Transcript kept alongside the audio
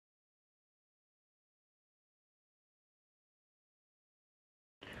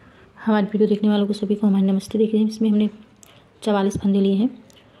हमारी वीडियो देखने वालों को सभी को हमारे नमस्ते। देखिए इसमें हमने 44 फंदे लिए हैं,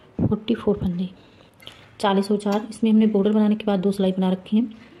 44 फंदे, 40 और 4। इसमें हमने बॉर्डर बनाने के बाद 2 सिलाई बना रखी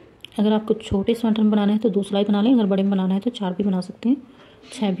हैं। अगर आपको छोटे स्वेटर में बनाना है तो 2 सिलाई बना लें, अगर बड़े में बनाना है तो 4 भी बना सकते हैं,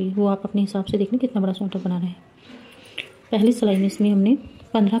 6 भी, वो आप अपने हिसाब से देख लें कितना बड़ा स्वेटर बनाना है। पहली सिलाई में इसमें हमने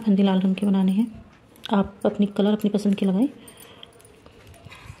 15 फंदे लाल रंग के बनाने हैं। आप अपनी कलर अपनी पसंद के लगाएं।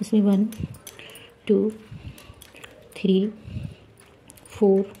 इसमें 1 2 3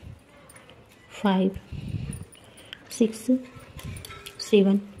 4 5 6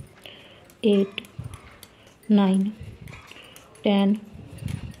 7 8 9 10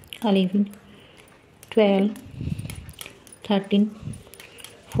 11 12 13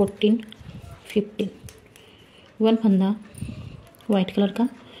 14 15। 1 फंदा वाइट कलर का,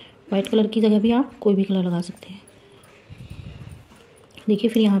 वाइट कलर की जगह भी आप कोई भी कलर लगा सकते हैं। देखिए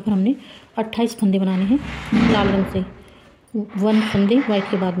फिर यहाँ पर हमने 28 फंदे बनाने हैं लाल रंग से। 1 फंदे वाइट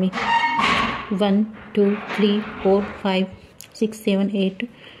के बाद में 1 2 3 4 5 6 7 8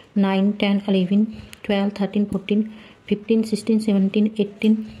 9 10 11 12 13 14 15 16 17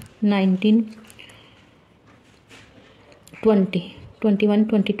 18 19 20 21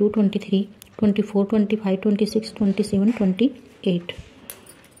 22 23 24 25 26 27 28।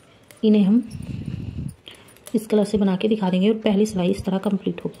 इन्हें हम इस कलर से बना के दिखा देंगे और पहली सिलाई इस तरह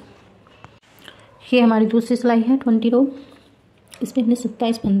कंप्लीट होगी। ये हमारी दूसरी सिलाई है 20 रो। इसमें हमने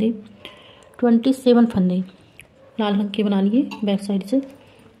 27 फंदे 27 फंदे लाल रंग के बना लिए बैक साइड से।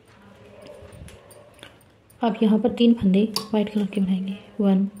 अब यहाँ पर 3 फंदे वाइट कलर के बनाएंगे।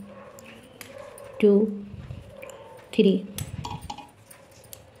 1 2 3।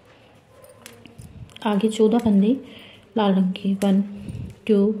 आगे 14 फंदे लाल रंग के। 1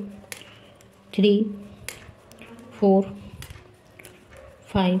 2 3 4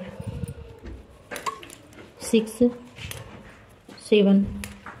 5 6 7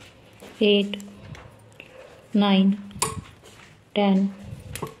 8 9 10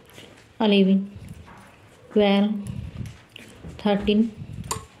 11 12 13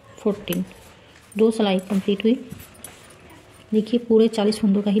 14। 2 सिलाई कंप्लीट हुई। देखिए पूरे 40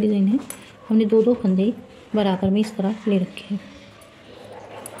 फंदों का ही डिज़ाइन है। हमने 2-2 फंदे बराबर में इस तरह ले रखे हैं।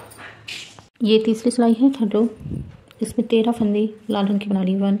 ये तीसरी सिलाई है 3rd रो। इसमें 13 फंदे लाल रंग की बना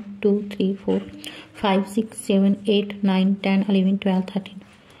ली। 1 2 3 4 5 6 7 8 9 10 11 12 13।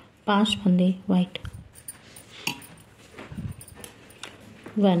 5 फंदे वाइट।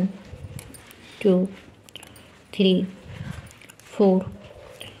 1 2 3 4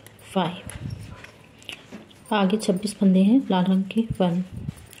 5। आगे 26 फंदे हैं लाल रंग के। 1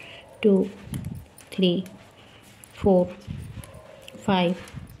 2 3 4 5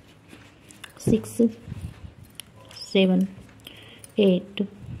 6 7 8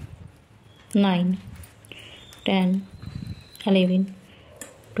 9 10 11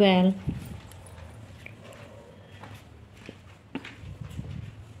 12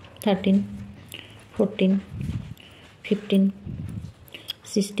 13 14 15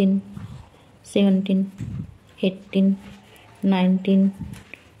 16 17 18 19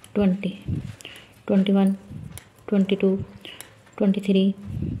 20 21 22 23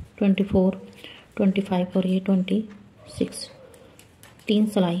 24 25 और ये 26। 3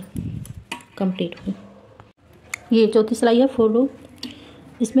 सिलाई कंप्लीट हुई। ये चौथी सिलाई है 4 रो।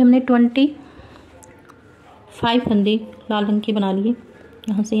 इसमें हमने 25 फंदे लाल रंग के बना लिए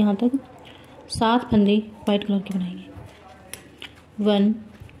यहाँ से यहाँ तक। 7 फंदे वाइट कलर के बनाएंगे। 1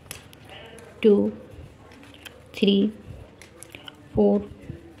 2 3 4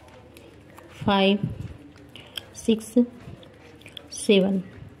 5 6 7।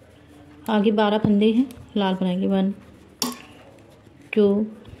 आगे 12 फंदे हैं लाल बनाएंगे। 1 2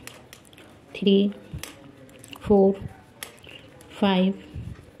 3 4 5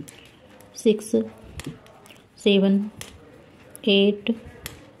 6 7 8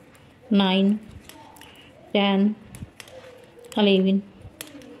 9 10 11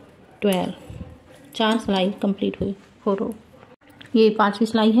 12। 4 सिलाई कंप्लीट हुई 4 रो। ये 5वीं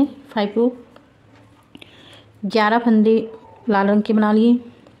सिलाई है 5 रो। 11 फंदे लाल रंग के बना लिए।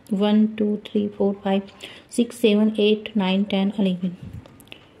 1 2 3 4 5 6 7 8 9 10 11।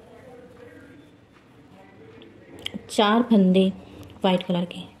 4 फंदे वाइट कलर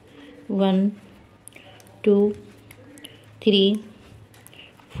के। 1 2 3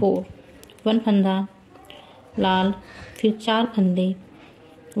 4। 1 फंदा लाल, फिर 4 फंदे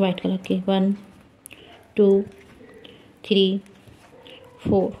वाइट कलर के। 1 2 3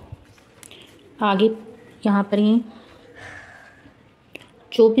 4। आगे यहाँ पर ये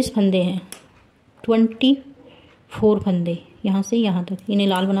 24 फंदे हैं। 24 फंदे यहाँ से यहाँ तक। इन्हें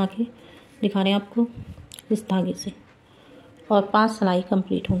लाल बना के दिखा रहे हैं आपको इस धागे से। और 5 सिलाई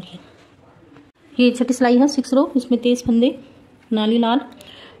कंप्लीट होंगी। ये छठी सिलाई है 6 रो, इसमें 23 फंदे, नाली लाल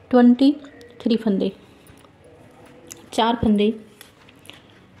 23 फंदे, 4 फंदे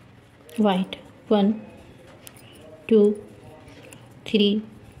वाइट, 1 2 3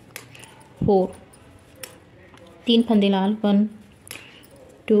 4, 3 फंदे लाल, 1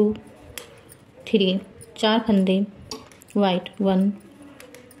 2 3, 4 फंदे वाइट, 1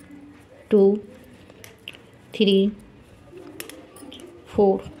 2 3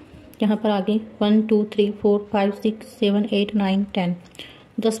 4, यहाँ पर आगे 1 2 3 4 5 6 7 8 9 10,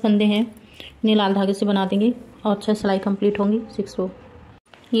 10 फंदे हैं, इन्हें लाल धागे से बना देंगे और 6 सिलाई कंप्लीट होंगी 6 रो।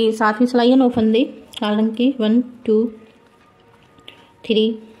 ये 7वीं सिलाई है, 9 फंदे लाल रंग की, 1 2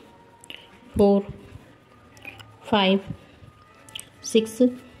 3 4 5 6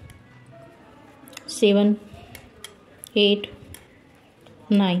 7 8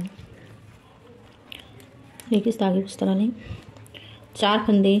 9, देखिए इस धागे इस तरह लें, 4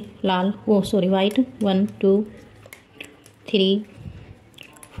 फंदे लाल वाइट, 1 2 3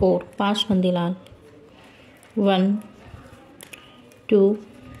 4, 5 फंदे लाल, 1 2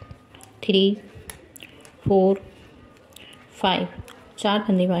 3 4 5, 4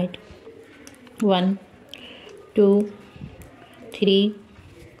 फंदे वाइट, 1 2 3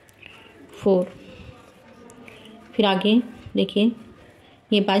 4, फिर आगे देखिए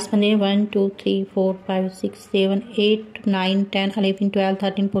ये 22 फंदे हैं, 1 2 3 4 5 6 7 8 9 10 11 12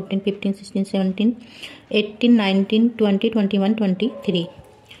 13 14 15 16 17 18 19 20 21 23,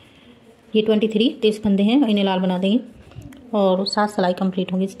 ये 23 23 फंदे हैं, इन्हें लाल बना देंगे और 7 सिलाई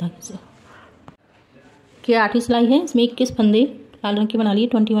कंप्लीट होंगी इस धागे से। ये 8वीं सिलाई है, इसमें 21 फंदे लाल रंग के बना लिए,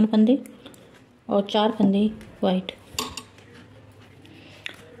 21 फंदे और 4 फंदे वाइट,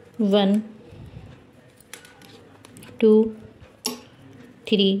 1 2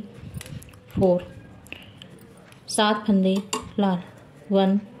 3 4, 7 फंदे लाल,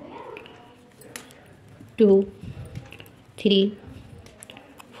 1 2 3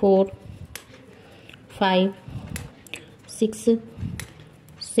 4 5 6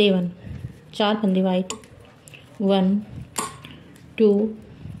 7, 4 फंदे वाइट, 1 2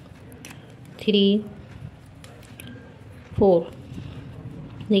 3 4,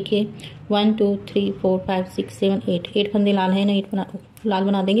 देखिए 1 2 3 4 5 6 7 8 फंदे लाल है ना, लाल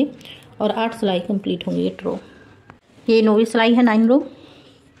बना देंगे और 8 सिलाई कंप्लीट होंगी 8 रो। ये 9वीं सिलाई है, 9 रो,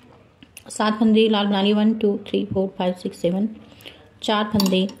 7 फंदे लाल बना लिए, 1 2 3 4 5 6 7, 4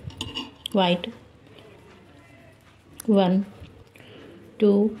 फंदे वाइट, 1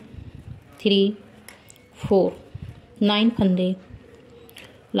 2 3 4, 9 फंदे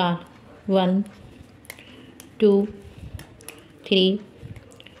लाल, 1 2 3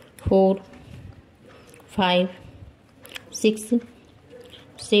 4 5 6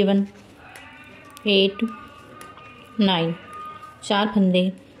 7 8 9, 4 फंदे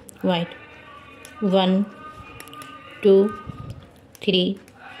वाइट, 1 2 3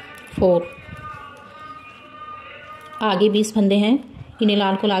 4, आगे 20 फंदे हैं, इन्हें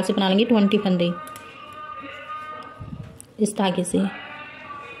लाल को लाल से बना लेंगे 20 फंदे इस धागे से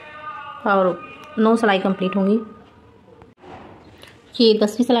और 9 सिलाई कंप्लीट होंगी। ये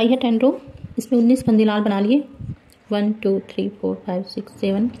 10वीं सिलाई है, 10 रो, इसमें 19 फंदे लाल बना लिए, 1 2 3 4 5 6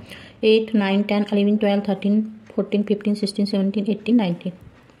 7 8 9 10 11 12 13 14 15 16 17 18 19,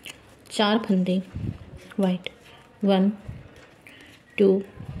 4 फंदे वाइट, 1 2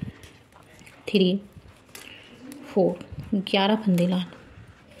 3 4, 11 फंदे लाल,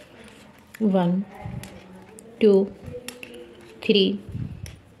 1 2 3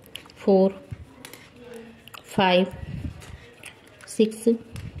 4 5 6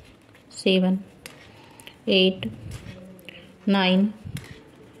 7 8 9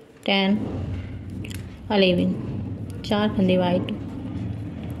 10 11, 4 फंदे वाइट,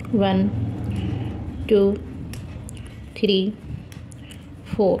 1 2 3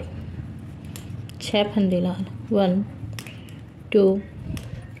 4, 6 फंदे लाल, 1 2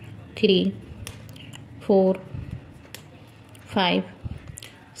 3 4 5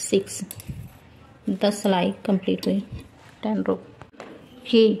 6, 10 सिलाई कंप्लीट हुई 10 रो।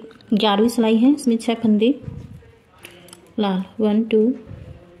 ये 11वीं सिलाई है, इसमें 6 फंदे लाल, 1 2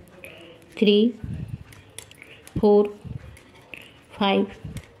 3 4 5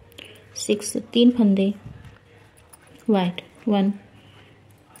 6, 3 फंदे वाइट, 1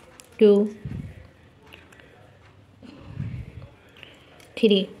 2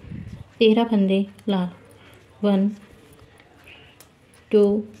 3, 13 फंदे लाल, 1 2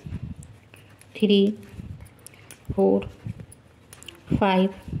 3 4 5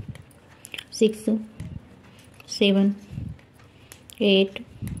 6 7 8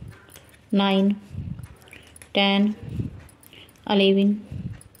 9 10 11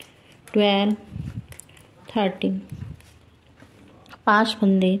 12 13, 5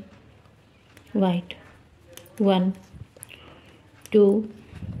 फंदे वाइट, 1 2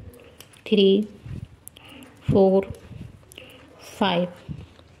 3 4 5।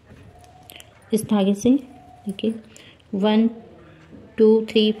 इस धागे से देखिए 1 2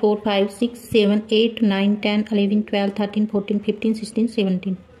 3 4 5 6 7 8 9 10 11 12 13 14 15 16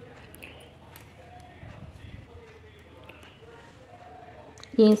 17।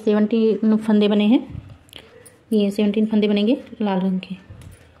 ये 17 फंदे बने हैं। ये 17 फंदे बनेंगे लाल रंग के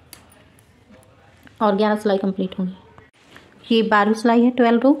और 11 सिलाई कंप्लीट होंगी। ये 12वीं सिलाई है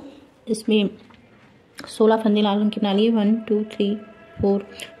 12 रो। इसमें 16 फंदे लाल रंग के बना लिए। 1 2 3 4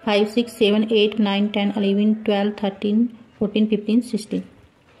 5 6 7 8 9 10 11 12 13 14 15 16।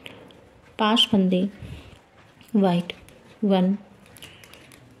 5 फंदे वाइट, 1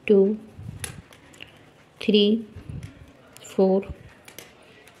 2 3 4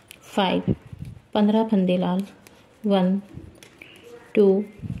 5। 15 फंदे लाल, 1 2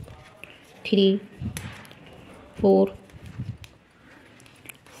 3 4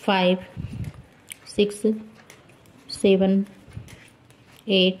 5 6 7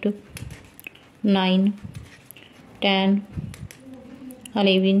 8 9 10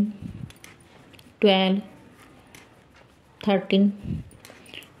 11 12 13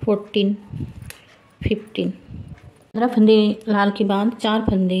 14 15। 15 फंदे लाल के बाद 4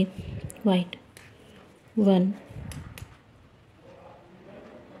 फंदे वाइट, 1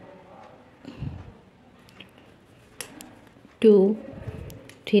 2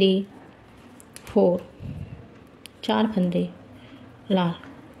 3 4। 4 फंदे लाल,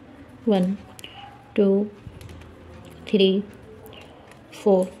 1 2 3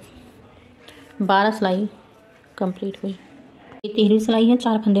 4। 12 सिलाई कंप्लीट हुई। ये 13वीं सिलाई है।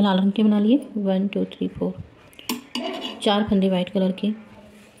 4 फंदे लाल रंग के बना लिए। 1 2 3 4। 4 फंदे वाइट कलर के,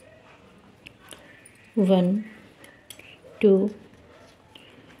 1 2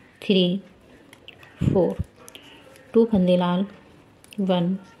 3 4। 2 फंदे लाल,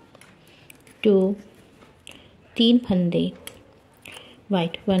 1 2 3 फंदे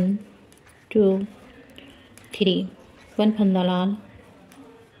वाइट, 1 2 3। 1 फंदा लाल,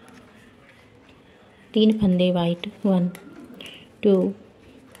 3 फंदे वाइट, 1 2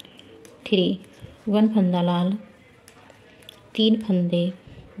 3। 1 फंदा लाल, 3 फंदे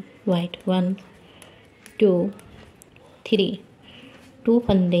वाइट, 1 2 3। 2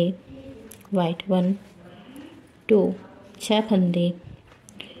 फंदे वाइट, 1 2। 6 फंदे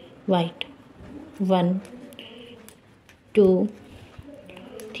वाइट, 1 2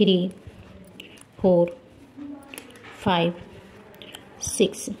 3 4 5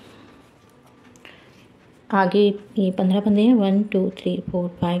 6। आगे ये 15 फंदे हैं। 1 2 3 4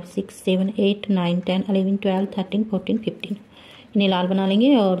 5 6 7 8 9 10 11 12 13 14 15। इन्हें लाल बना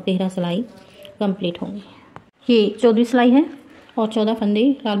लेंगे और 13 सिलाई कंप्लीट होंगी। ये 14वीं सिलाई है और 14 फंदे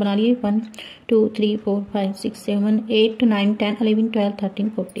लाल बना लिए। 1 2 3 4 5 6 7 8 9 10 11 12 13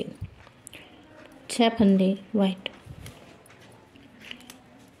 14। 6 फंदे वाइट,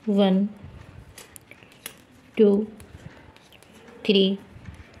 1 2 3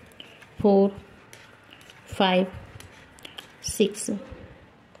 4 5 6।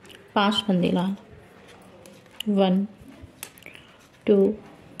 5 फंदे लाल, 1 2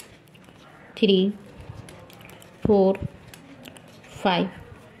 3 4 5।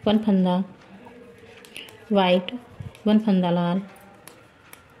 1 फंदा वाइट, 1 फंदा लाल,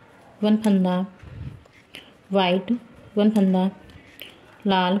 1 फंदा वाइट, 1 फंदा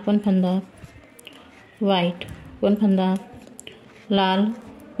लाल, 1 फंदा वाइट, 1 फंदा लाल,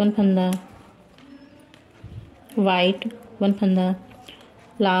 1 फंदा वाइट, 1 फंदा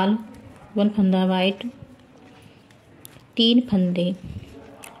लाल, 1 फंदा वाइट। 3 फंदे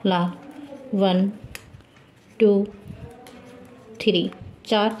लाल, 1 2 3।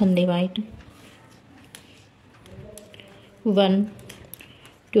 4 फंदे वाइट, 1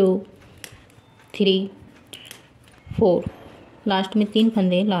 2 3 4। लास्ट में 3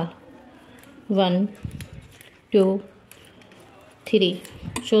 फंदे लाल, 1 2 3।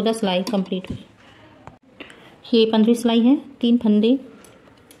 14 सिलाई कंप्लीट हुई। ये 15वीं सिलाई है। 3 फंदे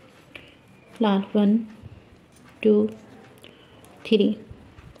लाल, 1 2 3।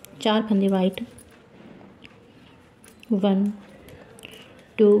 4 फंदे वाइट, 1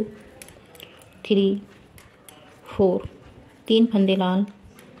 2 3 4। 3 फंदे लाल,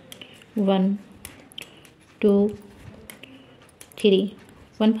 1 2 3।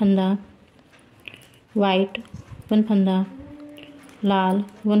 1 फंदा वाइट, 1 फंदा लाल,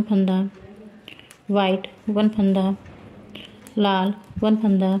 1 फंदा वाइट, 1 फंदा लाल, 1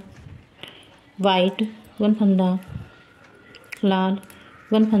 फंदा वाइट, 1 फंदा लाल,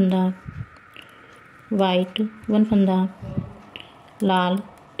 1 फंदा वाइट, 1 फंदा लाल,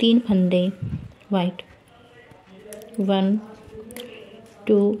 3 फंदे वाइट, 1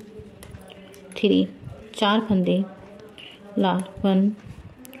 2 3, 4 फंदे लाल, 1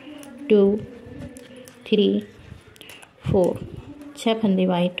 2 3 4, 6 फंदे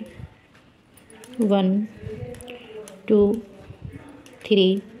वाइट, 1 2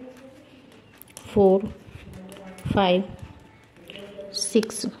 3 4 5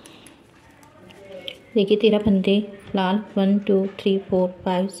 6, देखिए 13 फंदे लाल, 1 2 3 4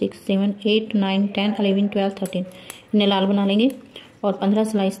 5 6 7 8 9 10 11 12 13, इन्हें लाल बना लेंगे और 15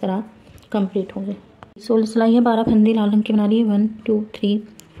 सिलाई इस तरह कंप्लीट होंगे। 16 सिलाई है, 12 फंदे लाल रंग के बना लिए, 1 2 3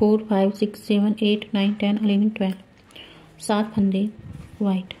 4 5 6 7 8 9 10 11 12, 7 फंदे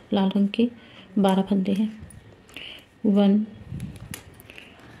वाइट लाल रंग के, 12 फंदे हैं, 1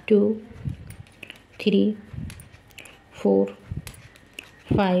 2 3 4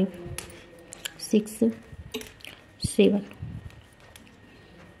 5 6 7,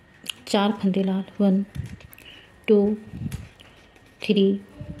 4 फंदे लाल, 1 2 3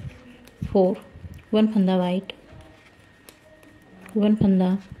 4, 1 फंदा वाइट, 1 फंदा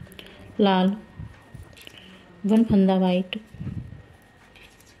लाल, 1 फंदा वाइट,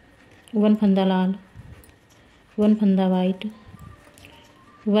 1 फंदा लाल, 1 फंदा वाइट,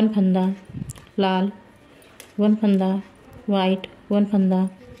 1 फंदा लाल, 1 फंदा वाइट, 1 फंदा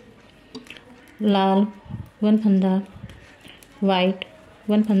लाल, 1 फंदा वाइट,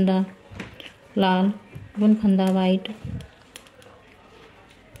 1 फंदा लाल, 1 फंदा वाइट,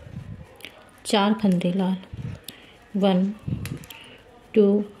 4 फंदे लाल, 1 2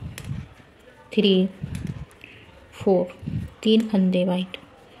 3 4, 3 फंदे वाइट,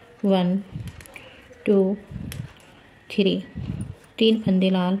 1 2 3, 3 फंदे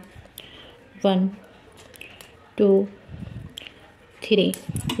लाल, 1 2 3,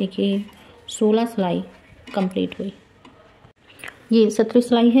 देखिए 16 सिलाई कंप्लीट हुई। ये 17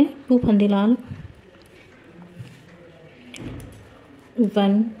 सिलाई है, 2 फंदे लाल,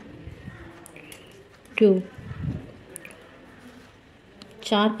 1 2,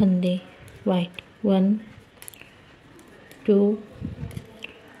 4 फंदे वाइट, 1 2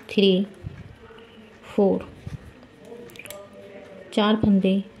 3 4, 4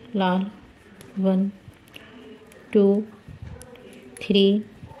 फंदे लाल, 1 2 3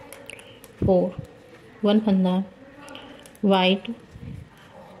 4, 1 फंदा वाइट,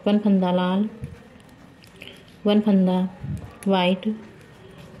 1 फंदा लाल, 1 फंदा वाइट,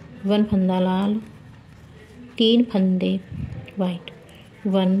 1 फंदा लाल, 3 फंदे वाइट,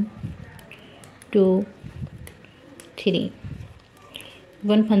 1 2 3,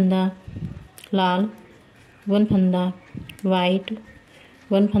 1 फंदा लाल, 1 फंदा वाइट,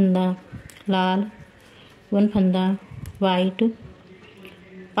 1 फंदा लाल, 1 फंदा वाइट,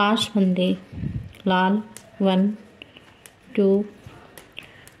 5 फंदे लाल, 1 2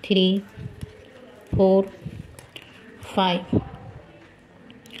 3 4 5,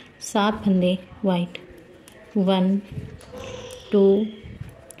 7 फंदे वाइट, 1 2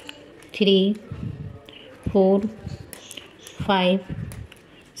 3 4 5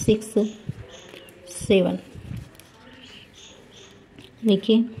 6 7,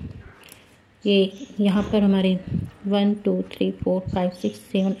 देखिए ये यहाँ पर हमारे 1 2 3 4 5 6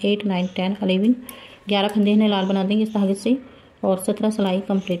 7 8 9 10 11, 11 फंदे इन्हें लाल बना देंगे इस धागे से और 17 सिलाई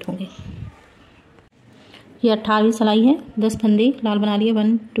कंप्लीट होंगे। ये 18वीं सिलाई है, 10 फंदे लाल बना लिए,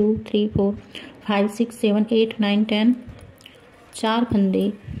 1 2 3 4 5 6 7 8 9 10, 4 फंदे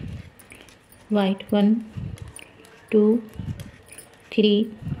वाइट, 1 2 3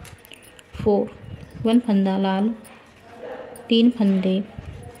 4, 1 फंदा लाल, 3 फंदे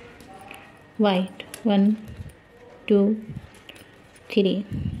वाइट, 1 2 3,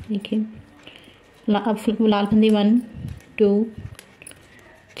 देखिए अब लाल फंदे 1 2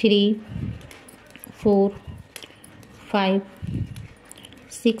 3 4 5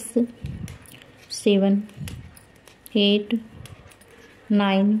 6 7 8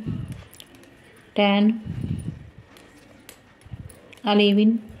 9 10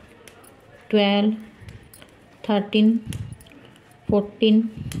 11 12 13 14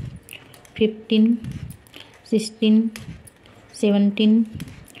 15 16 17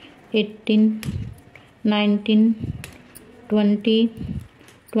 18 19 20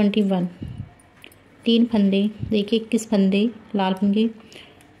 21, 3 फंदे, देखिए 21 फंदे लाल रंग के,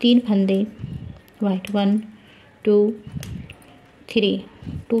 3 फंदे वाइट, 1 2 3,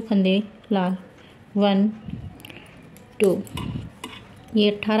 2 फंदे लाल, 1 2,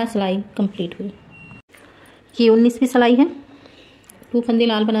 ये 18 सिलाई कंप्लीट हुई। ये 19वीं सिलाई है, 2 फंदे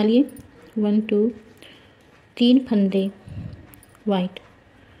लाल बना लिए, 1 2, 3 फंदे वाइट,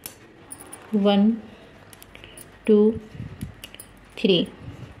 1 2 3।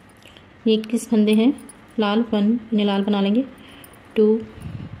 ये 21 फंदे हैं लाल, 1 इन्हें लाल बना लेंगे। 2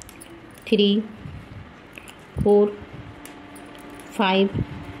 3 4 5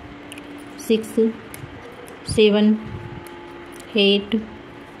 6 7 8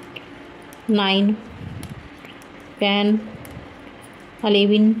 9 10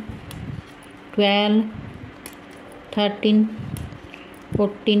 11 12 13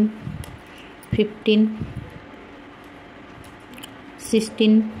 14 15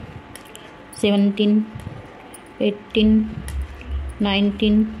 16 17 18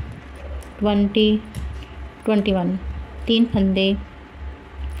 19 20 21। 3 फंदे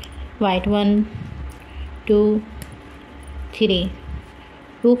वाइट, 1 2 3।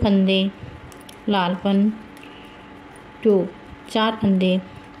 2 फंदे लाल, 1 2। 4 फंदे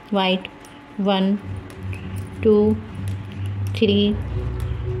वाइट, 1 2 3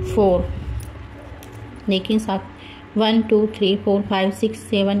 4। देखिए साथ 1 2 3 4 5 6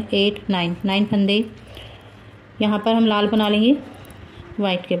 7 8 9। 9 फंदे यहाँ पर हम लाल बना लेंगे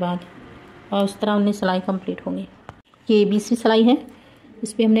वाइट के बाद, और उस तरह 19 सिलाई कंप्लीट होंगी। ये 20वीं सिलाई है।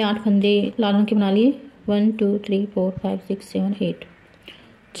 इस पर हमने 8 फंदे लाल रंग के बना लिए। 1 2 3 4 5 6 7 8।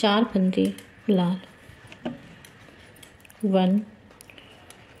 4 फंदे लाल, 1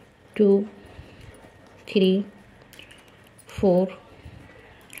 2 3 4।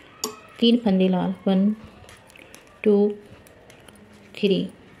 3 फंदे लाल, 1 2 3।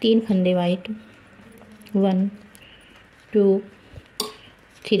 3 फंदे वाइट, 1 2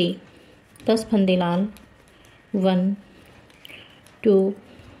 3। 10 फंदे लाल, 1 2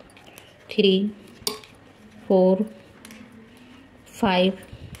 3 4 5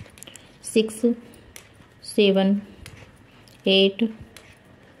 6 7 8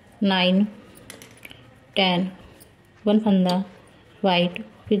 9 10। 1 फंदा वाइट,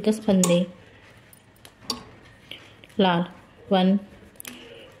 फिर 10 फंदे लाल, 1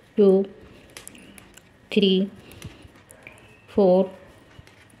 2 3 4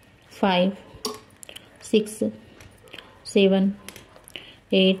 5 6 7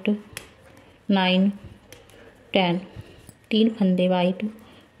 8 9 10। 3 फंदे वाइट,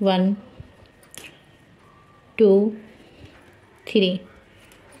 1 2 3।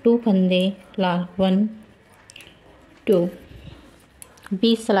 2 फंदे लाल, 1 2।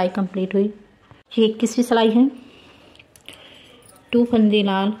 20 सिलाई कंप्लीट हुई। ये 21वीं सिलाई है। 2 फंदे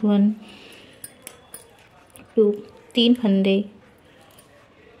लाल, 1 2। 3 फंदे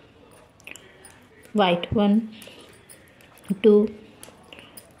वाइट, 1 2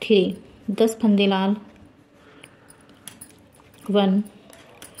 3। 10 फंदे लाल, 1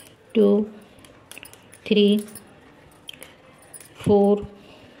 2 3 4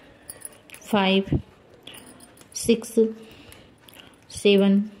 5 6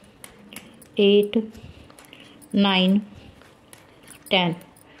 7 8 9 10।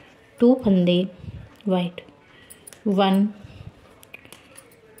 2 फंदे वाइट, 1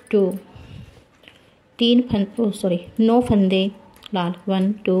 2। 9 फंदे लाल, 1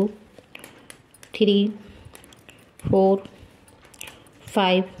 2 3 4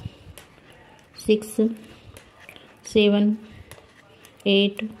 5 6 7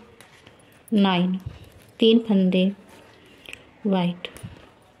 8 9। 3 फंदे वाइट,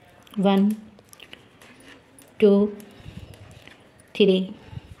 1 2 3।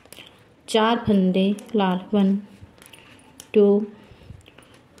 4 फंदे लाल, 1 2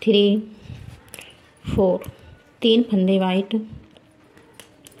 3 4। 3 फंदे वाइट,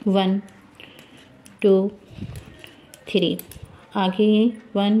 1 2 3। आगे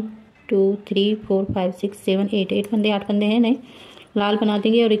 1 2 3 4 5 6 7 8। 8 फंदे 8 फंदे हैं नहीं, लाल बना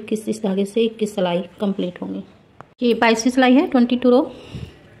देंगे और 21 इस धागे से 21 सिलाई कंप्लीट होंगी। ये 22वीं सिलाई है, 22 रो।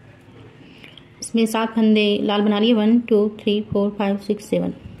 इसमें 7 फंदे लाल बना लिए, 1 2 3 4 5 6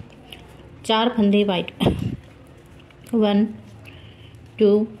 7। 4 फंदे वाइट, 1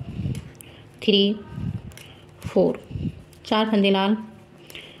 2 3 4। 4 फंदे लाल,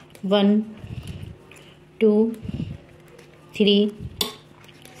 1 2 3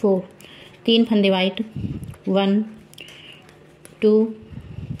 4। 3 फंदे वाइट, 1 2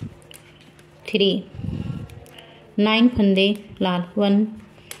 3। 9 फंदे लाल, 1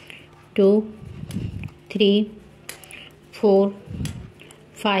 2 3 4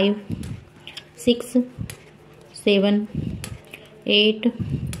 5 6 7 8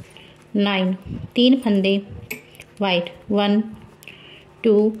 9। 3 फंदे वाइट, 1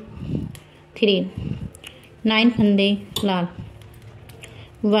 2 3। 9 फंदे लाल,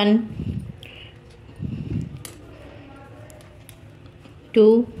 1 2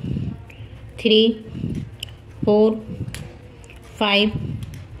 3 4 5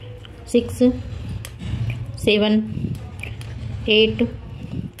 6 7 8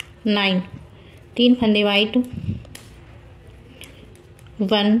 9, 3 फंदे वाइट,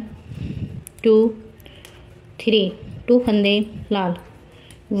 1 2 3, 2 फंदे लाल,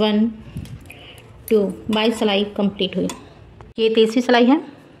 1 2, 22 सिलाई कंप्लीट हुई। ये तीसरी सिलाई है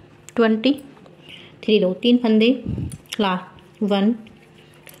 23 रो, 3 फंदे लाल, 1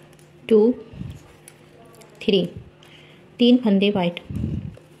 2 3, 3 फंदे वाइट,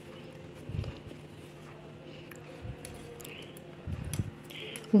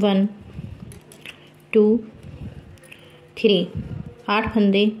 1 2 3, 8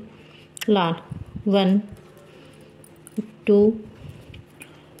 फंदे लाल, 1 2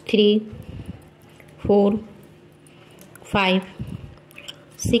 3 4 5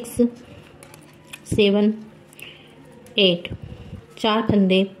 6 7 8, 4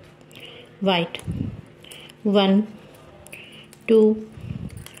 फंदे वाइट, 1 2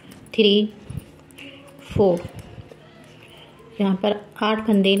 3 4, यहाँ पर 8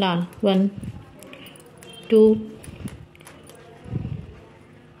 फंदे लाल, 1 2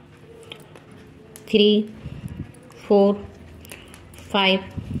 3 4 5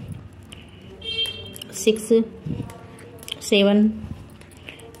 6 7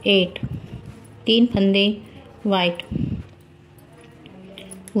 8, 3 फंदे वाइट,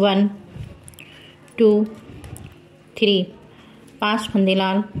 1 2 3, 5 फंदे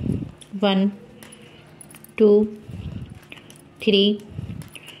लाल, 1 2 3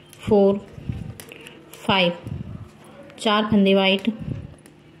 4 5, 4 फंदे वाइट,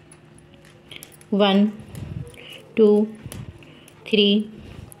 1 2 3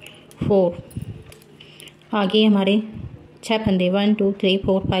 4, आगे हमारे 6 फंदे 1 2 3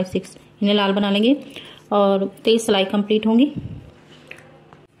 4 5 6, इन्हें लाल बना लेंगे और 23 सिलाई कंप्लीट होंगी।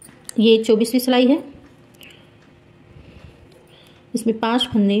 ये 24वीं सिलाई है, इसमें 5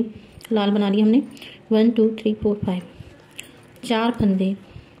 फंदे लाल बना लिए हमने, 1 2 3 4 5, 4 फंदे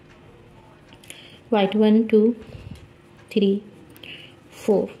वाइट, 1 2 3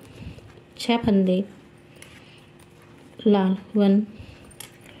 4, 6 फंदे लाल, 1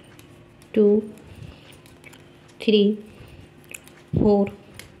 2 3 4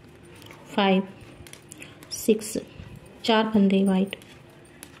 5 6, 4 फंदे वाइट,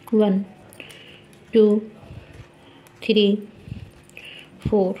 1 2 3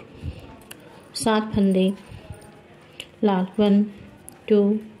 4, 7 फंदे लाल, 1 2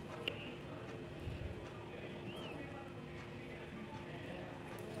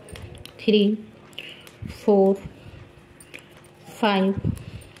 3 4 5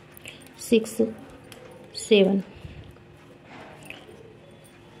 6 7,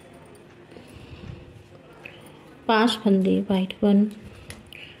 5 फंदे वाइट, 1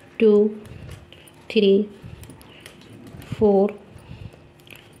 2 3 4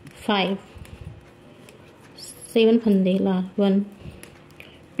 5 7 फंदे लाल, 1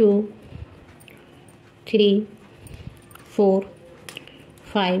 2 3 4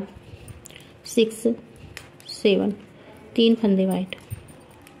 5 6 7, 3 फंदे वाइट,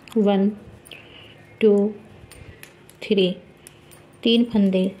 1 2 3, 3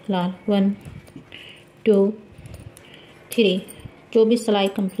 फंदे लाल, 1 2 3, 24 सिलाई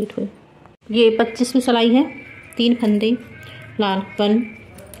कंप्लीट हुई। ये 25वीं सिलाई है, 3 फंदे लाल, 1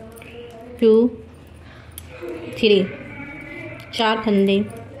 2 3, 4 फंदे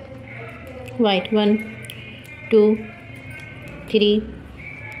वाइट, 1 2 3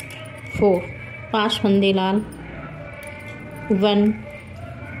 4, 5 फंदे लाल, 1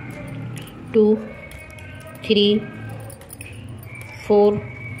 2 3 4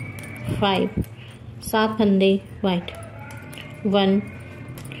 5, 7 फंदे वाइट, 1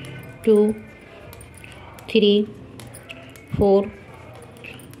 2 3 4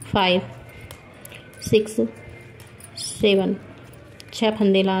 5 6 7, 6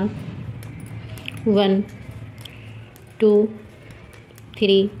 फंदे लाल, 1 2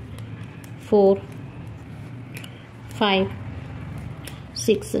 3 4 5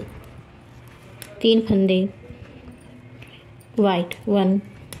 6, 3 फंदे वाइट, 1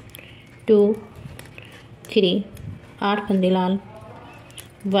 2 3, 8 फंदे लाल,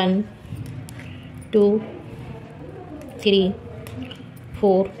 1 2 3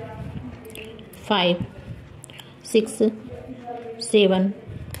 4 5 6 7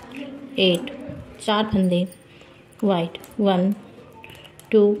 8, 4 फंदे वाइट, 1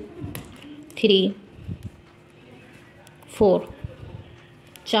 2 3 4,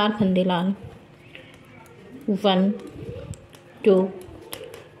 4 फंदे लाल, 1 2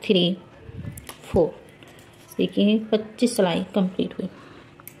 3 4। देखिए 25 सिलाई कंप्लीट हुई।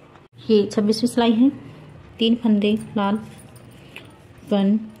 ये 26वीं सिलाई है, 3 फंदे लाल,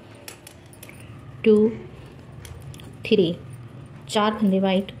 1 2 3, 4 फंदे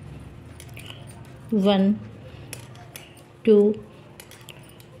वाइट, 1 2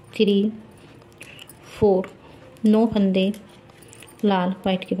 3 4, 9 फंदे लाल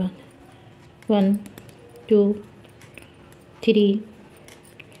वाइट के बाद, 1 2 3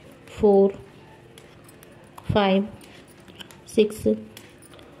 4 5 6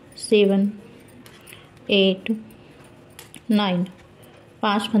 7 8 9,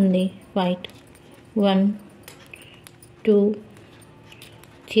 5 फंदे वाइट, 1 2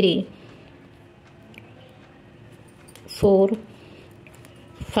 3 4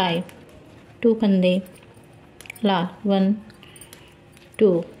 5, 2 फंदे लाल, 1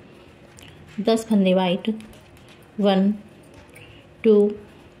 2, 10 फंदे वाइट, 1 2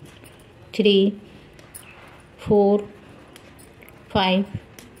 3 4 5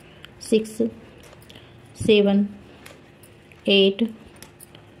 6 7 8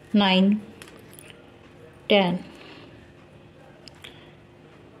 9 10।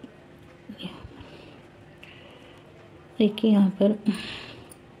 देखिए यहाँ पर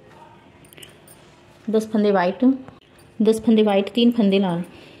 10 फंदे वाइट, 10 फंदे वाइट, 3 फंदे लाल,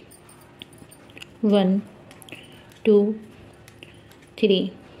 1 2 3,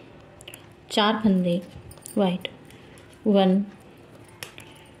 4 फंदे वाइट, 1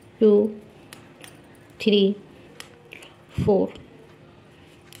 2 3 4,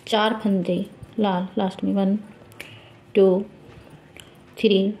 4 फंदे लाल लास्ट में, 1 2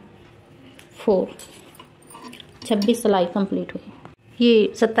 3 4, 26 सिलाई कंप्लीट हुई। ये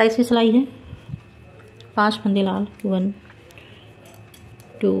 27वीं सिलाई है। 5 फंदे लाल, 1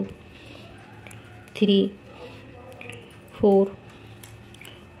 2 3 4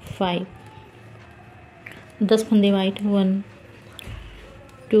 5, 10 फंदे वाइट, 1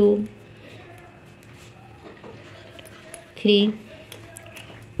 2 3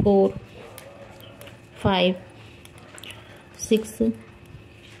 4 5 6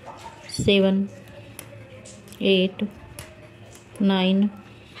 7 8 9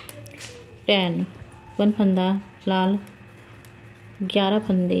 10, 1 फंदा लाल, 11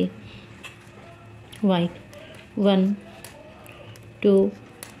 फंदे वाइट, 1 2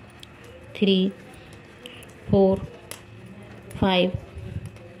 3 4 5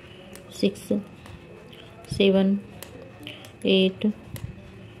 6 7 8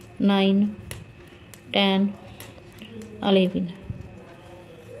 9 10 11।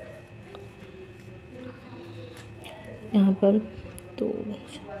 यहाँ पर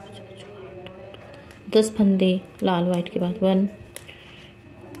 10 फंदे लाल वाइट के बाद, 1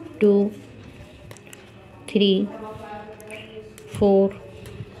 2 3 4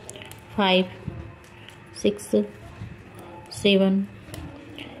 5 6 7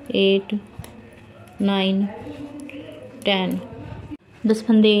 8 9 10, 10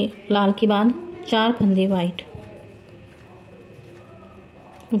 फंदे लाल के बाद 4 फंदे वाइट,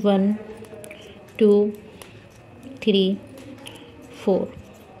 1 2 3 4,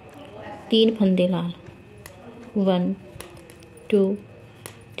 3 फंदे लाल, 1 2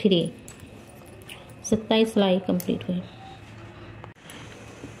 3, 27 सिलाई कंप्लीट हुई।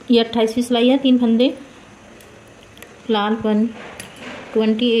 ये 28वीं सिलाई है। 3 फंदे लाल, 1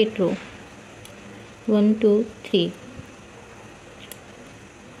 28 रो, 1 2 3,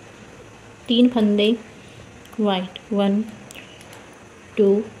 3 फंदे वाइट, 1 2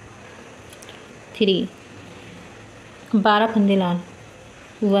 3, 12 फंदे लाल,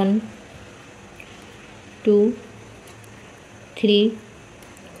 1 2 3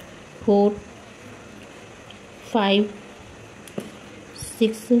 4 5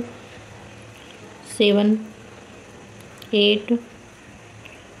 6 7 8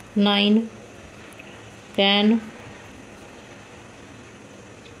 9 10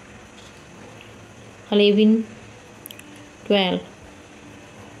 11 12,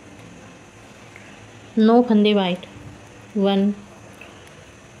 9 फंदे वाइट, 1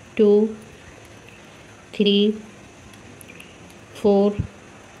 2 3 4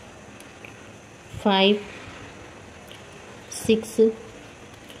 5 6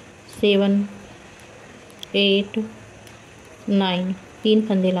 7 8 9, 3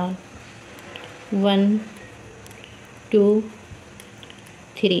 फंदे लाल, 1 2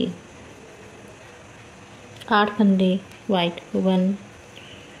 3, 8 फंदे वाइट, 1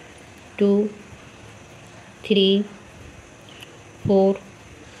 2 3 4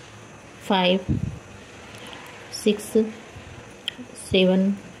 5 6 7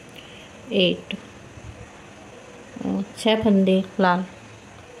 8, 6 फंदे लाल,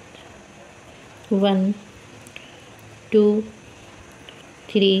 1 2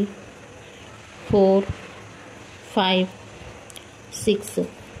 3 4 5 6,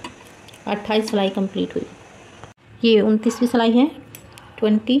 28 सिलाई कंप्लीट हुई। ये 29वीं सिलाई है।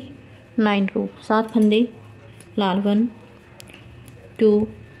 29 रो, 7 फंदे लाल। 1 2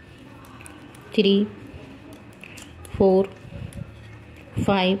 3 4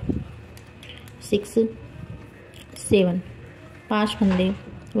 5 6 7, 5 फंदे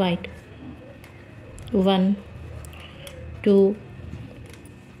वाइट। 1 2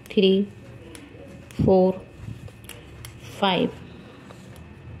 3 4 5,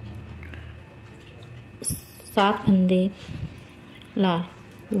 7 फंदे लाल।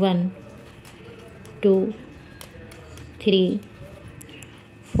 1 2 3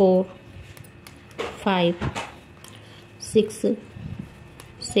 4 5 6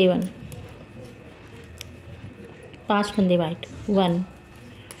 7, 5 फंदे वाइट। 1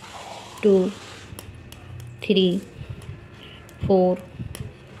 2 3 4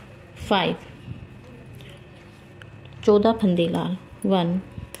 5, 14 फंदे लाल। 1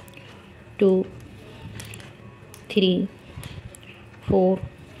 2 3 4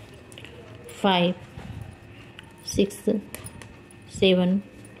 5 6 7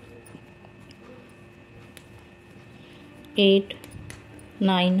 8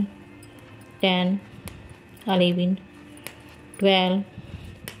 9 10 11 12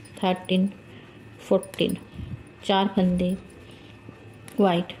 13 14, 4 फंदे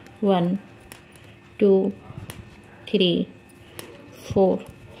वाइट। 1 2 3 4,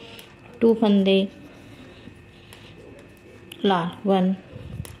 2 फंदे लाल। 1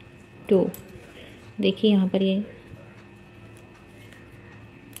 2, देखिए यहाँ पर ये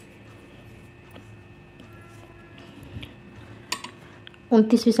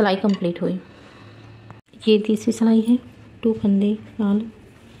 29वीं सिलाई कंप्लीट हुई। ये 30वीं सिलाई है। 2 फंदे लाल।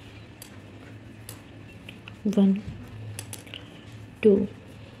 1 2,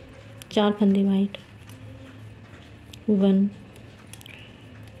 4 फंदे वाइट। 1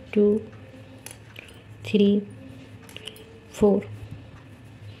 2 3 4,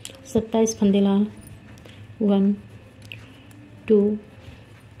 27 फंदे लाल। 1 2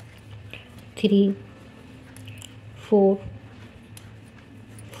 3 4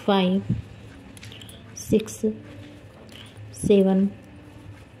 5 6 7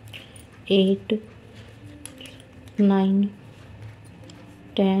 8 9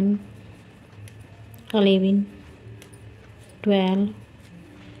 10 11 12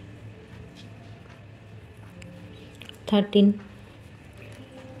 13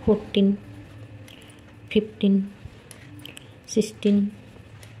 14 15 16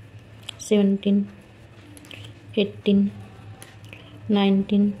 17 18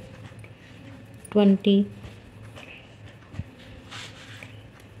 19 20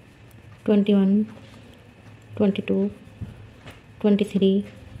 21 22 23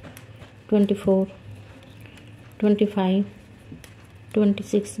 24 25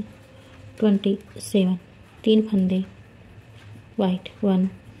 26 27, 3 फंदे वाइट। 1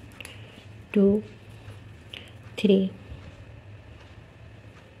 2 3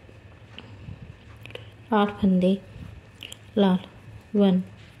 8 फंदे लाल। 1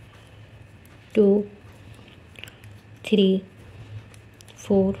 2 3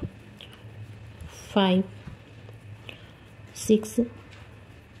 4 5 6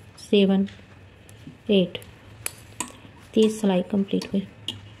 7 8, 30 सिलाई कंप्लीट हुई।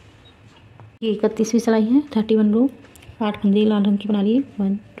 ये 31वीं सिलाई है। 31 रो, 8 फंदे लाल रंग की बना लिए।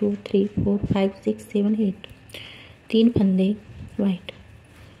 1 2 3 4 5 6 7 8, 3 फंदे वाइट।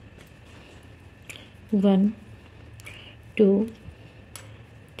 1 2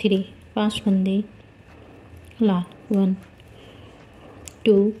 3, 5 फंदे लाल। 1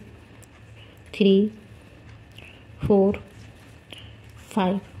 2 3 4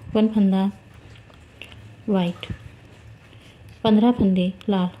 5, 1 फंदा वाइट। 15 फंदे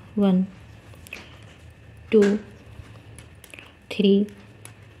लाल। 1 2 3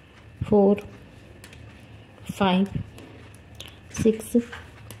 4 5 6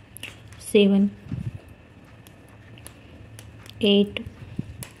 7 8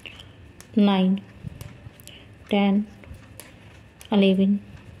 9 10 11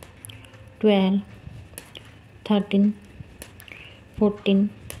 12 13 14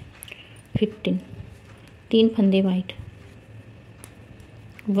 15, 3 फंदे वाइट।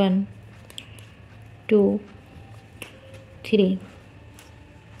 1 2 3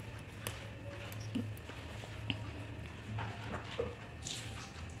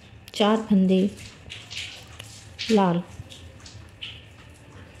 4 फंदे लाल।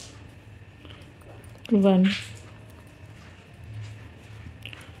 1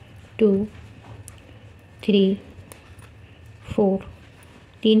 2 3 4,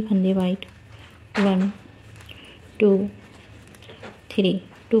 3 फंदे वाइट। 1 2 3,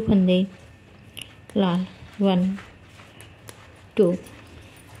 2 फंदे लाल। 1 2।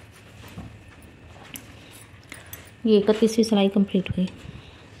 ये 31वीं सिलाई कंप्लीट हुई।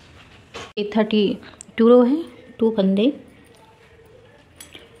 ये 32 रो है, 2 फंदे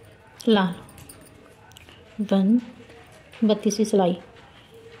लाल, 1 32वीं सिलाई,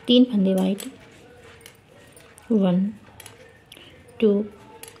 3 फंदे वाइट, 1 2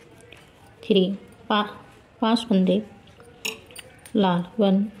 3 5 फंदे लाल,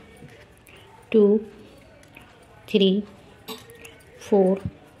 1 2 3 4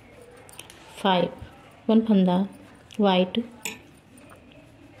 5, 1 फंदा वाइट,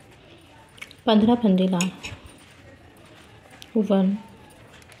 15 फंदे लाल, 1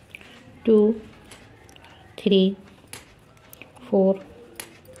 2 3 4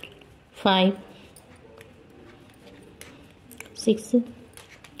 5 6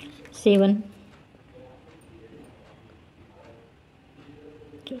 7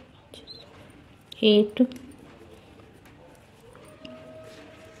 8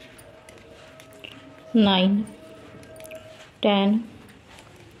 9 10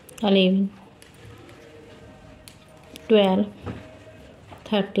 11 12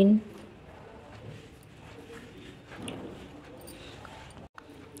 13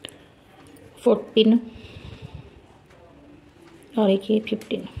 14 और एक ये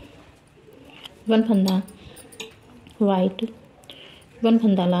 15, 1 फंदा वाइट, 1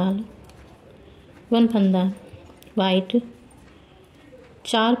 फंदा लाल, 1 फंदा वाइट,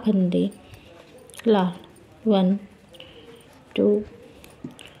 4 फंदे लाल, 1 2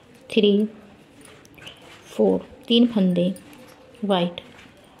 3 4, 3 फंदे वाइट,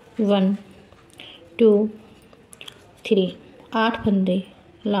 1 2 3, 8 फंदे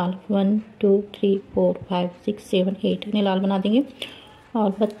लाल, 1 2 3 4 5 6 7 8, इन्हें लाल बना देंगे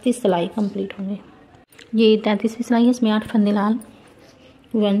और 32 सिलाई कंप्लीट होंगे। ये 33वीं सिलाई है, इसमें 8 फंदे लाल,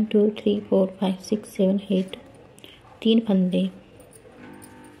 1 2 3 4 5 6 7 8, 3 फंदे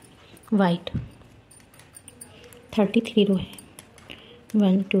वाइट, 33 रो है,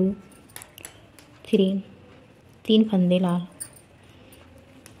 1 2 3, 3 फंदे लाल,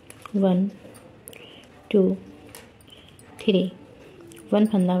 1 2 3, 1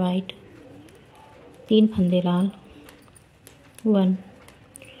 फंदा वाइट, 3 फंदे लाल, 1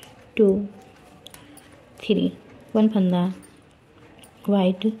 2 3, 1 फंदा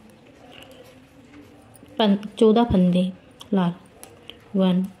वाइट, 14 फंदे लाल,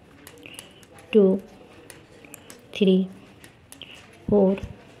 1 2 3 4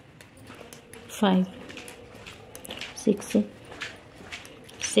 5 6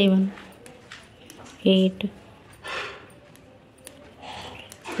 7 8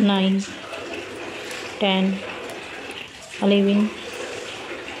 9 10 11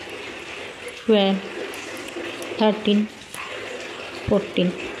 12 13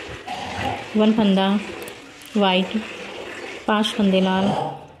 14, 1 फंदा वाइट, 5 फंदे लाल,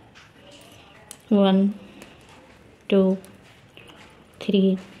 1 2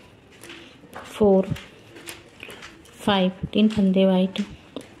 3 4 5, 3 फंदे वाइट,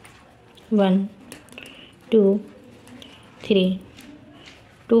 1 2 3,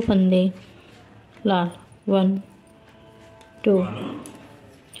 2 फंदे लाल, 1 2।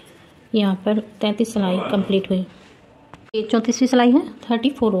 यहाँ पर 33 सिलाई कंप्लीट हुई। ये 34वीं सिलाई है,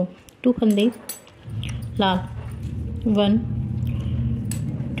 34 रो, 2 फंदे लाल, 1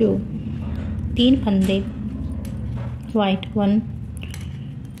 2 3 फंदे वाइट, 1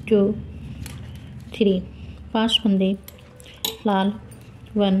 2 3, 5 फंदे लाल,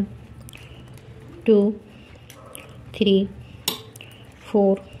 1 2 3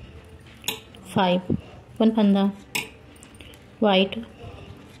 4 5, 1 फंदा वाइट,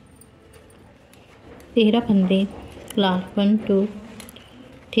 13 फंदे लाल, 1 2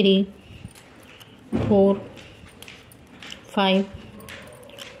 3 4 5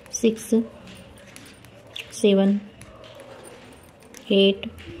 6 7 8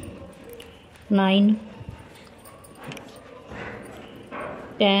 9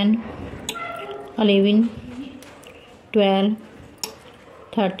 10 11 12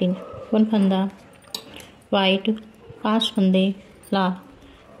 13, 1 फंदा वाइट, 5 फंदे लाल,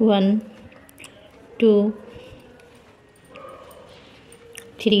 1 2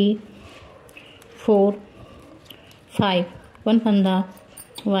 3 4 5, 1 फंदा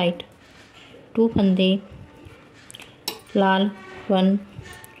वाइट, 2 फंदे लाल, 1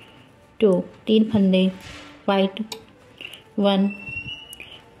 2 3 फंदे वाइट, 1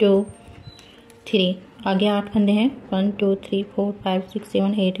 2 3, आगे 8 फंदे हैं, 1 2 3 4 5 6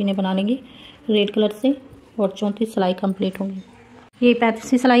 7 8, इन्हें बना लेंगे रेड कलर से और 34 सिलाई कंप्लीट होंगी। ये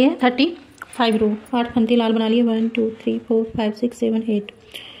 35वीं सिलाई है, 35 रो, 8 फंदे लाल बना लिए, 1 2 3 4 5 6 7 8,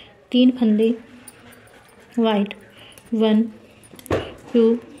 3 फंदे वाइट, 1 2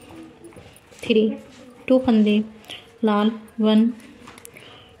 3 2 फंदे लाल 1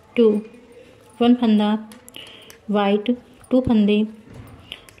 2 1 फंदा वाइट 2 फंदे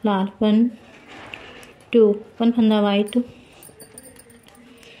लाल 1 2 1 फंदा वाइट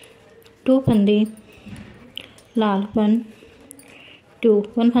 2 फंदे लाल 1 2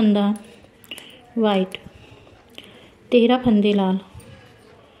 1 फंदा वाइट 13 फंदे लाल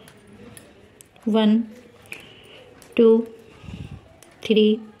 1 2 3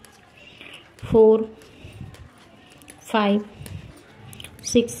 4 5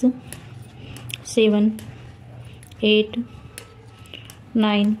 6 7 8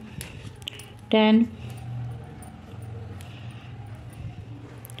 9 10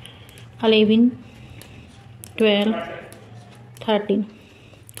 11 12 13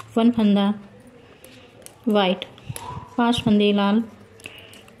 1 फंदा वाइट 5 फंदे लाल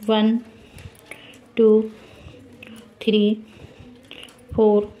 1 2 3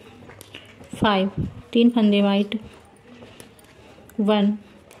 4 5 3 फंदे वाइट 1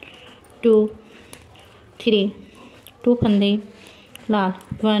 2 3 2 फंदे लाल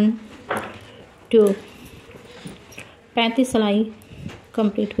 1 2 35 सिलाई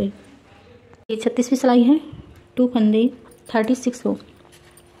कंप्लीट हुई। ये 36वीं सिलाई है। 2 फंदे 36 रो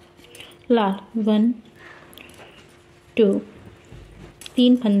लाल 1 2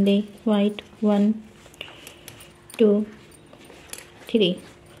 3 फंदे वाइट 1 2 3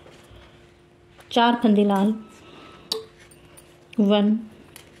 4 फंदे लाल 1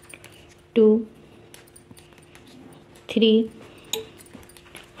 2 3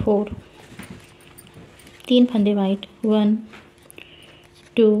 4 3 फंदे वाइट 1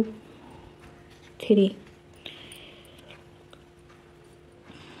 2 3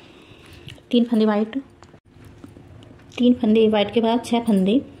 3 फंदे वाइट 3 फंदे वाइट के बाद 6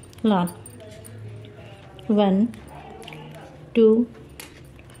 फंदे लाल 1 2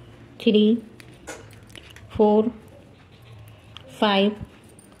 3 4 5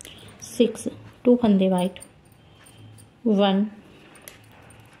 6 2 फंदे वाइट 1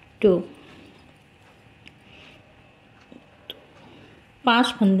 2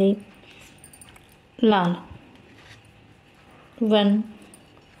 5 फंदे लाल 1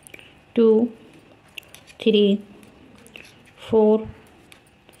 2 3 4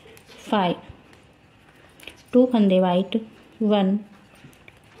 5 2 फंदे वाइट 1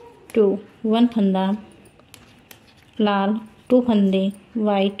 2 1 फंदा लाल 2 फंदे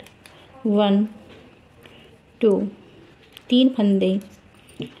वाइट 1 2 3 फंदे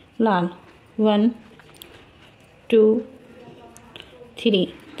लाल 1 2 3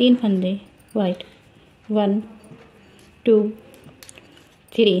 3 फंदे वाइट 1 2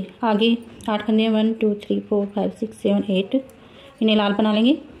 3 आगे 8 फंदे 1 2 3 4 5 6 7 8 इन्हें लाल बना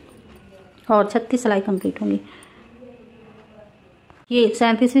लेंगे और 36 सिलाई कंप्लीट होंगी। ये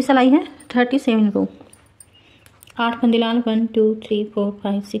 37वीं सिलाई है। 37 रो 8 फंदे लाल 1 2 3 4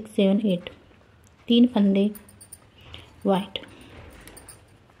 5 6 7 8 3 फंदे वाइट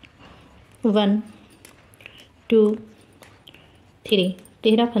 1 2 3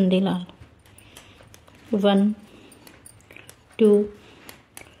 13 फंदे लाल 1 2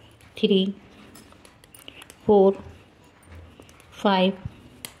 3 4 5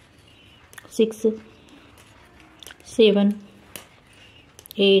 6 7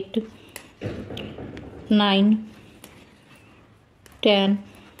 8 9 10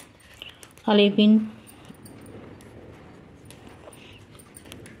 11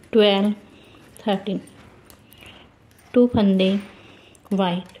 12 13 2 फंदे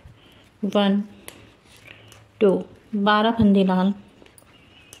वाइट 1 2 12 फंदे लाल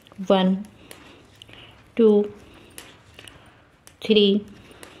 1 2 3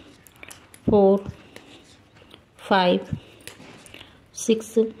 4 5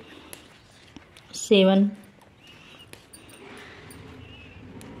 6 7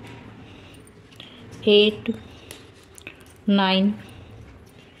 8 9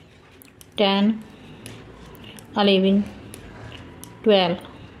 10 11 12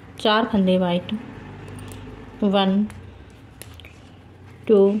 4 फंदे वाइट 1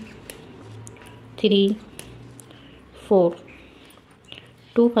 2 3 4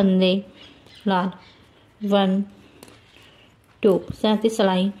 2 फंदे लाल 1 2 37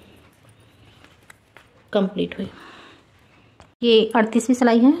 सिलाई कंप्लीट हुई। ये 38वीं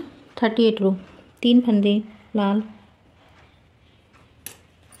सिलाई है। 38 रो 3 फंदे लाल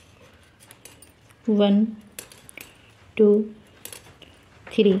 1 2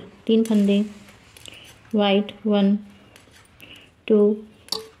 3 3 फंदे वाइट 1 2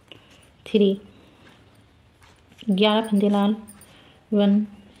 3 11 फंदे लाल 1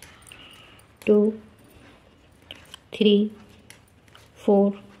 2 3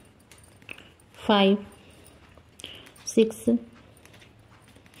 4 5 6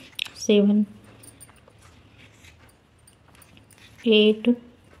 7 8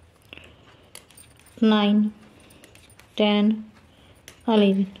 9 10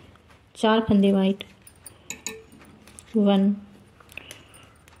 11 4 फंदे वाइट 1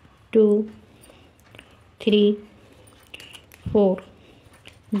 2 3 4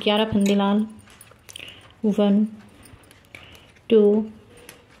 11 फंदे लाल 1 2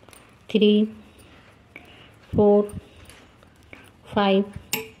 3 4 5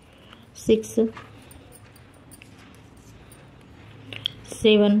 6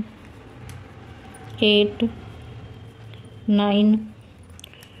 7 8 9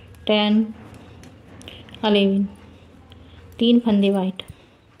 10 11 3 फंदे वाइट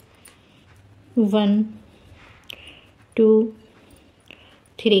 1 2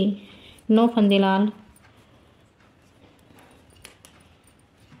 3 9 फंदे लाल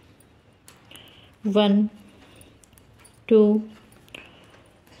 1 2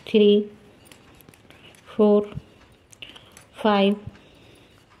 3 4 5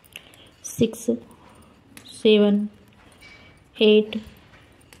 6 7 8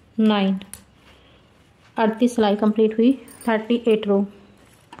 9 38 सिलाई कंप्लीट हुई। 38 रो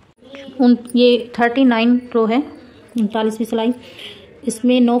ये 39 रो है। 39वीं सिलाई।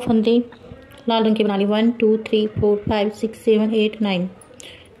 इसमें 9 फंदे लाल रंग के बना लिए। 1 2 3 4 5 6 7 8 9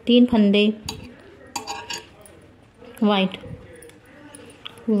 3 फंदे वाइट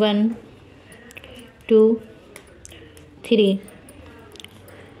 1 2 3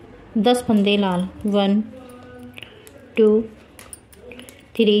 10 फंदे लाल 1 2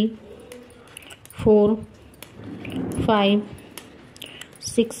 3 4 5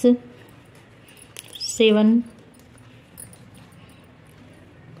 6 7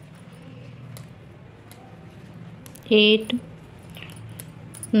 8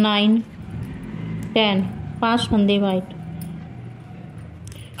 9 10 5 फंदे वाइट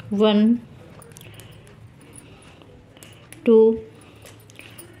 1 2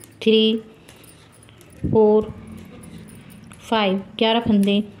 3 4 5 11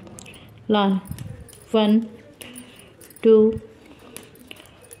 फंदे लाल 1 2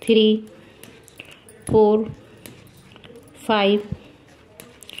 3 4 5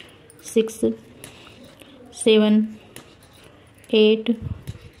 6 7 8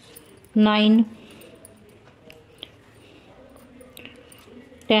 9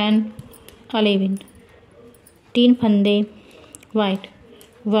 10 11 3 फंदे वाइट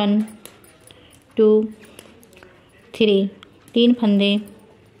 1 2 3 3 फंदे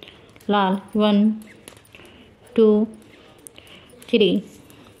लाल 1 2 3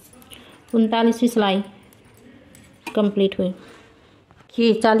 39वीं सिलाई कंप्लीट हुई। ये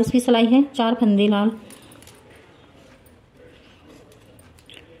 40वीं सिलाई है। 4 फंदे लाल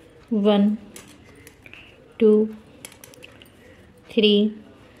 1 2 3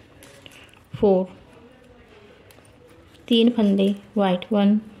 4 3 फंदे वाइट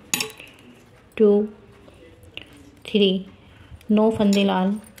 1 2 3 9 फंदे लाल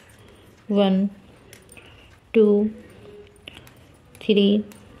 1 2 3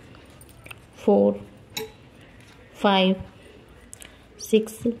 4 5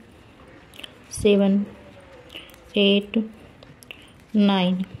 6 7 8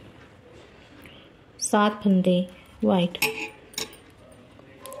 9 7 फंदे वाइट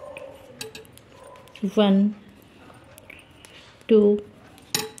 1 2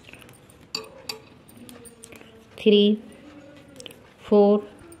 3 4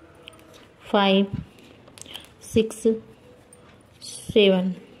 5 6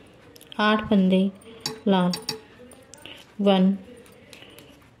 7 8 फंदे लाल 1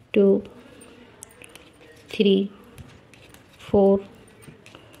 2 3 4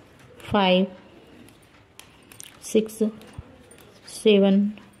 5 6 7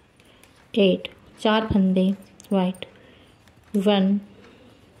 8 4 फंदे वाइट 1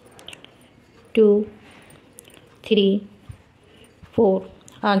 2 3 4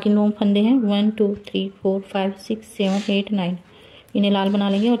 आगे 9 फंदे हैं 1 2 3 4 5 6 7 8 9 इन्हें लाल बना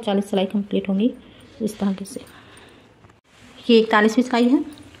लेंगे और 40 सिलाई कंप्लीट होंगी इस तरीके से। ये 41वीं सिलाई है।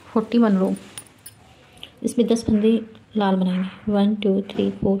 41 रो। इसमें 10 फंदे लाल बनाएंगे 1 2 3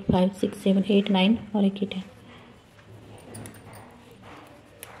 4 5 6 7 8 9 और एक हिट है।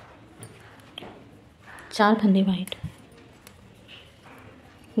 4 फंदे वाइट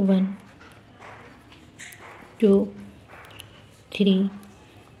 1 2 3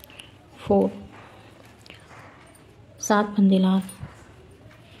 4 7 फंदे लाल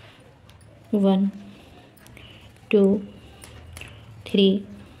 1 2 3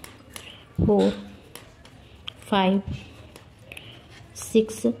 4 5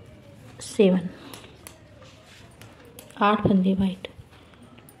 6 7, 8 फंदे वाइट।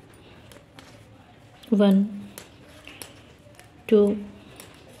 1 2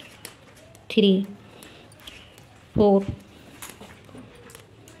 3 4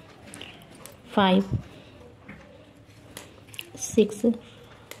 5 6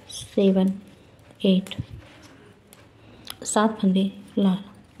 7 8, 7 फंदे लाल।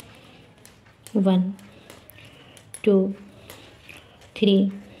 1 2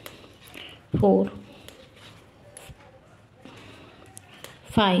 3 4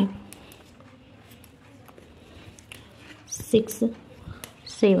 5 6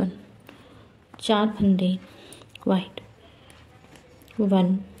 7, 4 फंदे वाइट।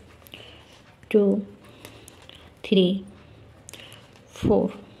 1 2 3 4,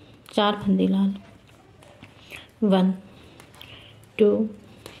 4 फंदे लाल। 1 2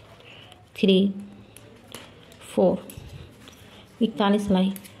 3 4, 41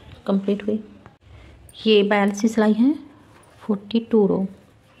 सिलाई कंप्लीट हुई। ये 42वीं सिलाई है। 42 रो,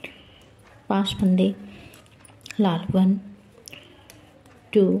 5 फंदे लाल। 1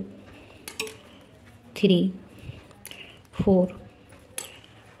 2 3 4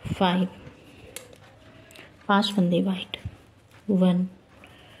 5, 5 फंदे वाइट। 1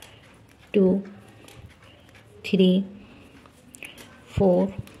 2 3 4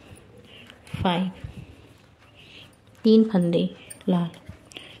 5, 3 फंदे लाल।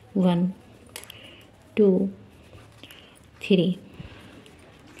 1 2 3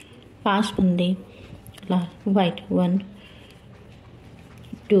 5 फंदे लाल वाइट। 1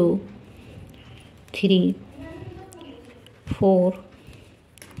 2 3 4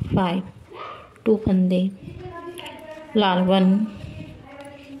 5, 2 फंदे लाल। 1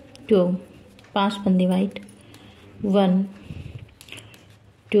 2, 5 फंदे वाइट। 1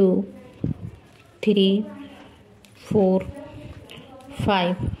 2 3 4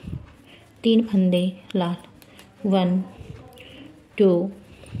 5, 3 फंदे लाल। 1 2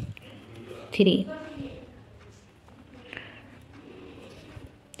 3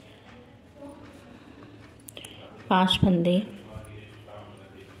 5 फंदे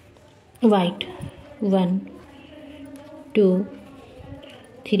वाइट। 1 2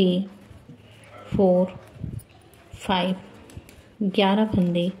 3 4 5, 11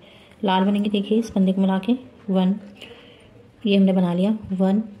 फंदे लाल बनेंगे। देखिए इस फंदे को मिला के 1, ये हमने बना लिया।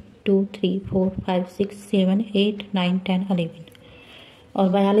 1 2 3 4 5 6 7 8 9 10 11, और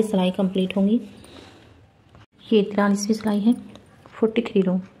 42 सिलाई कंप्लीट होंगी। ये 43वीं सिलाई है। 43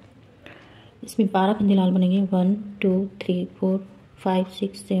 रो, इसमें 12 फंदे लाल बनेंगे। 1 2 3 4 5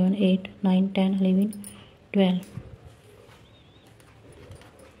 6 7 8 9 10 11 12,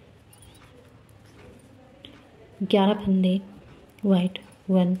 11 फंदे वाइट।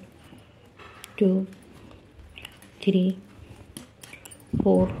 1 2 3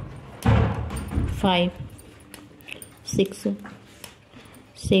 4 5 6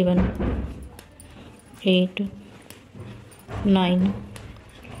 7 8 9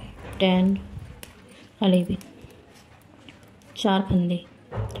 10 11, 4 फंदे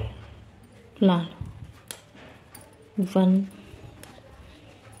लाल। 1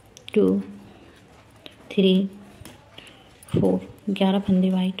 2 3 4, 11 फंदे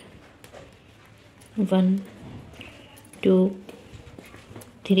वाइट। 1 2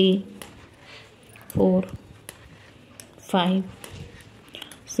 3 4 5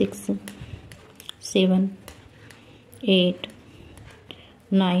 6 7 8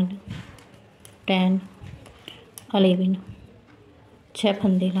 9 10 11, 6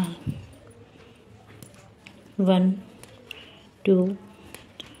 फंदे लाल। 1 2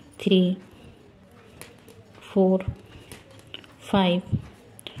 3 4 5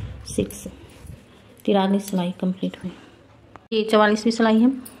 6, 43 सिलाई कंप्लीट हुई। ये 44वीं सिलाई है।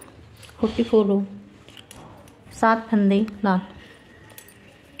 44 रो, 7 फंदे लाल।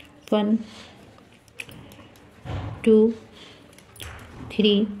 1 2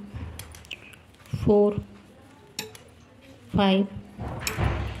 3 4 5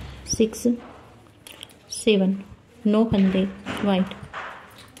 6 7, 9 फंदे वाइट।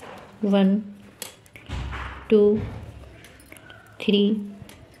 1 2 3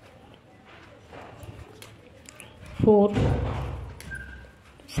 4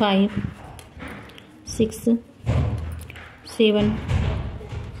 5 6 7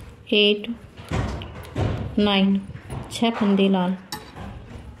 8 9, 6 फंदे लाल।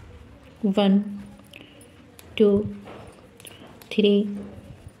 1 2 3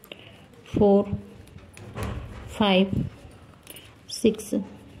 4 5 6,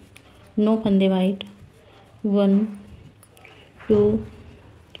 9 फंदे वाइट। 1 2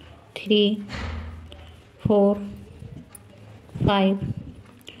 3 4 5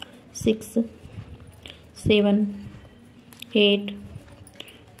 6 7 8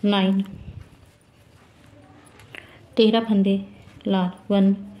 9 13 फंदे लाल।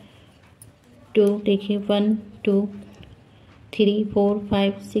 1 2 देखिए 1 2 3 4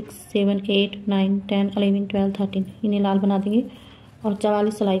 5 6 7 8 9 10 11 12 13 इन्हें लाल बना देंगे और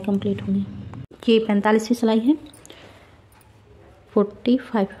 44 सिलाई कंप्लीट होंगी। ये 45वीं सिलाई है।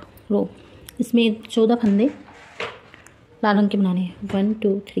 45 रो, इसमें 14 फंदे लाल रंग के बनाने हैं। 1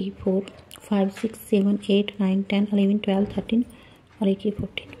 2 3 4 5 6 7 8 9 10 11 12 13 और एक ये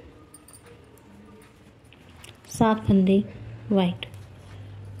 14। 7 फंदे वाइट।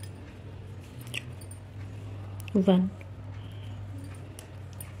 1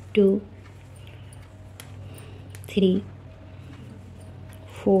 2 3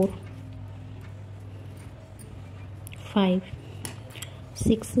 4 5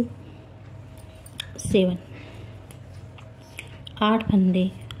 6 7 8 फंदे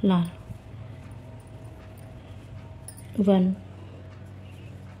लाल। 1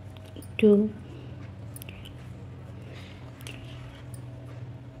 2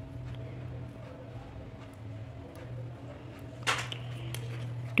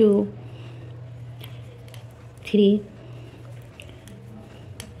 2 3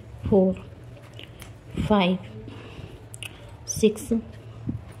 4 5 6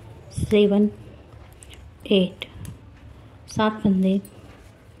 7 8 7 फंदे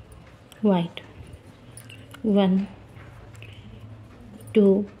वाइट। 1 2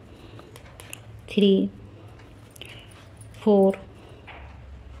 3 4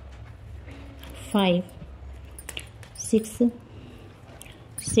 5 6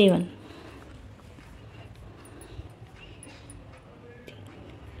 7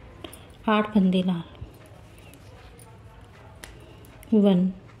 8 फंदे लाल। 1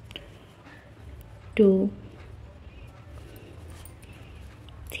 2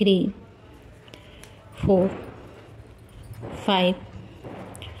 3 4 5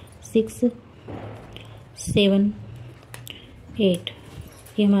 6 7 8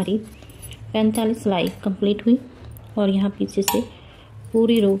 ये हमारी 45 सिलाई कंप्लीट हुई। और यहाँ पीछे से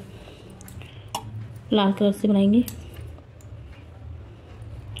पूरी रो लाल कलर से बनाएंगे।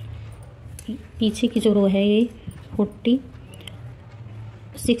 पीछे की जो रो है ये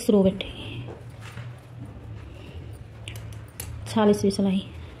 46 रो बैठेगी। 46वीं सिलाई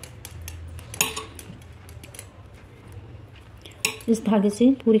इस धागे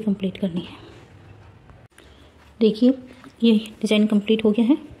से पूरी कंप्लीट करनी है। देखिए ये डिज़ाइन कंप्लीट हो गया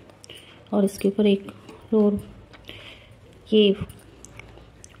है और इसके ऊपर एक रो ये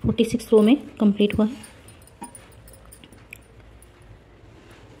 46 रो में कंप्लीट हुआ है।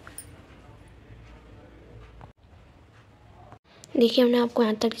 देखिए हमने आपको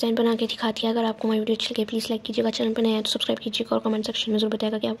यहाँ तक डिज़ाइन बना के दिखा दिया। अगर आपको हमारी वीडियो अच्छी लगे प्लीज़ लाइक कीजिएगा, चैनल पर नया है तो सब्सक्राइब कीजिएगा और कमेंट सेक्शन में जरूर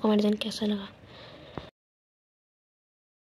बताइएगा कि आपको हमारा डिज़ाइन कैसा लगा।